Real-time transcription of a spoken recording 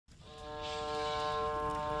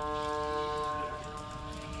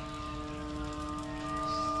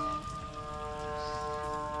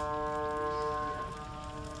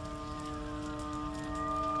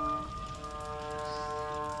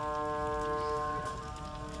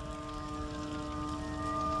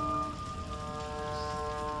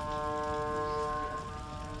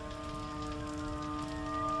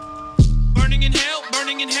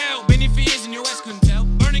burning in hell. Been here for years and your ass couldn't tell.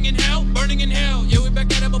 Burning in hell, yeah, we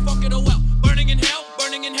back at it, but fuck it, oh well. Burning in hell,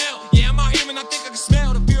 yeah, I'm out here and I think I can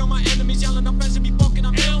smell the fear of my enemies yelling, I'm friends and be fucking,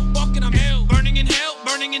 I'm hell, fucking, I'm hell. Burning in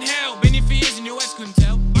hell, been here for years and your ass couldn't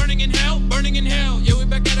tell. Burning in hell, yeah, we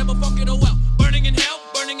back at it, but fuck it, oh well. Burning in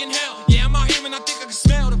hell, yeah, I'm out here and I think I can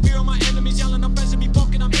smell the fear of my enemies yelling, I'm friends and be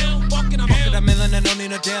fucking, I'm hell, fucking, I'm hell. I'm milling and only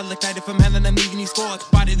no jail, ignited from hell and I'm leaving these scores.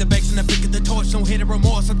 Body the banks and I flick of the torch, don't hit a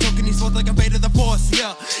remorse. I'm choking these swords like a bait of the force,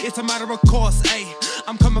 yeah. It's a matter of course, ayy.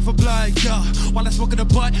 I'm coming for blood, yeah. While I smoke in the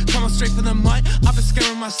butt, coming straight from the mud. I've been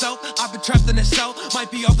scaring myself, I've been trapped in a cell.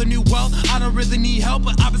 Might be all the new well, I don't really need help,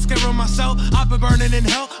 but I've been scaring myself. I've been burning in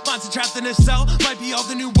hell, monster trapped in a cell. Might be all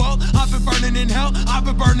the new world, I've been burning in hell. I've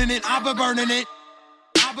been burning it, I've been burning it.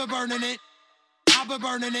 I've been burning it, I've been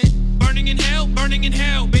burning it. Burning in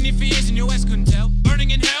hell, been here for years and your ass couldn't tell.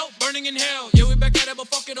 Burning in hell, yeah, we back at it, but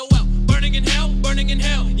fuck it, oh well. Burning in hell,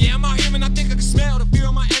 yeah, I'm out here and I think I can smell the fear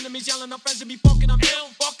of my enemies yelling, I'm friends and be fucking, I'm hell,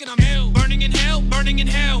 fucking, I'm hell. Burning in hell,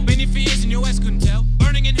 been here for years and your ass couldn't tell.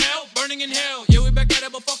 Burning in hell, yeah, we back at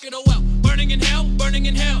it, but fuck it, oh well. Burning in hell,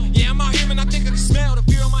 yeah, I'm out here and I think I can smell the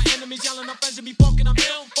fear of my enemies yelling, I'm friends and be fucking, I'm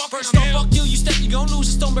hell, fucking, First off, fuck you step, you gon'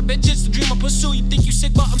 lose a Stoneburgh bitch, it's the dream I pursue. You think you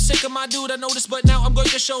sick, but I'm sick of my dude, I know this, but now I'm going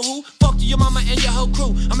to show who. Fuck you, your mama and your whole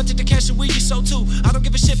crew. I'ma take the cash and weed you so too. I don't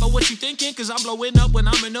give a shit about what you thinking, cause I'm blowing up when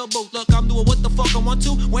I'm in a boat. Look, I'm doing what the fuck I want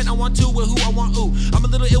to, when I want to, with who I want, ooh. I'm a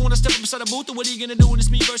little ill when I step up inside the booth, and what are you gonna do when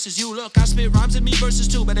it's me versus you? Look, I spit rhymes and me versus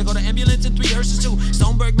two. Better go to ambulance and 3 hearses too.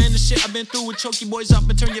 Stoneburgh, man, the shit I've been through would choke you boys up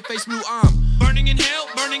and turn your face blue. Burning in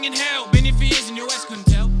hell, been here for years and your ass couldn't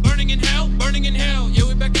tell. Burning in hell, yeah,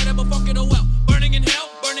 we back at it, but fuck it, oh well. Burning in hell,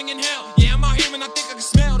 yeah, I'm out here and I think I can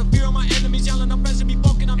smell the fear of my enemies yelling, I'm friends and be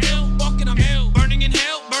fucking, I'm hell, fucking, I'm hell. Burning in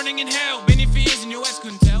hell, been here for years and your ass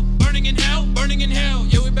couldn't tell. Burning in hell,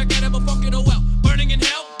 yeah, we back at it, but fuck it, oh well. Burning in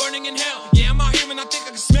hell, yeah, I'm out here and I think I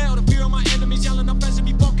can smell the fear of my enemies yelling, I'm friends and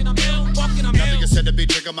be fucking, I'm hell, fucking, I'm hell. Nothing is said to be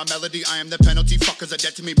trigger my melody, I am the penalty, fuckers are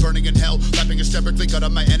dead to me, burning in hell. Lapping hysterically, got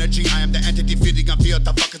on my energy, I am the entity feeding on fear,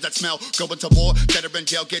 the fuckers that smell. Going to war, dead or in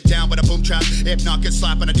jail, get down with a boom trap. If not, get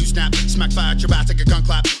slapped when I do snap. Smack fire at your ass like a gun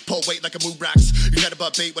clap. Pull weight like a move racks. You net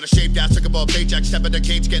above bait with a shaved ass, like above Ajax. Step in the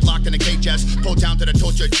cage, get locked in a cage ass. Pull down to the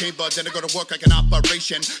torture chamber, then I go to work like an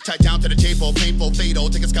operation. Tied down to the table, painful, fatal.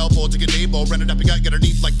 Take a scalpel, take a navel. Run it up, you got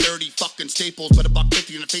underneath like 30 fucking staples. Put a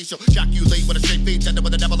 $1.50 in the facial. Jack you late with a straight face, end up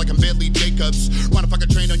with a devil like I'm Billy Jacobs. Wanna fucking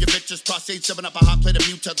train on your bitches, prostate, 7 up a hot plate of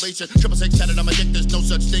mutilation. 666 tatted on my dick, there's no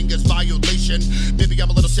such thing as violation. Maybe I'm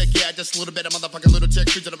a little sick, yeah, just a little bit. A motherfucking little tick,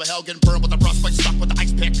 freezing up a hell, getting burned with a frostbite, stuck with the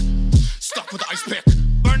ice pick.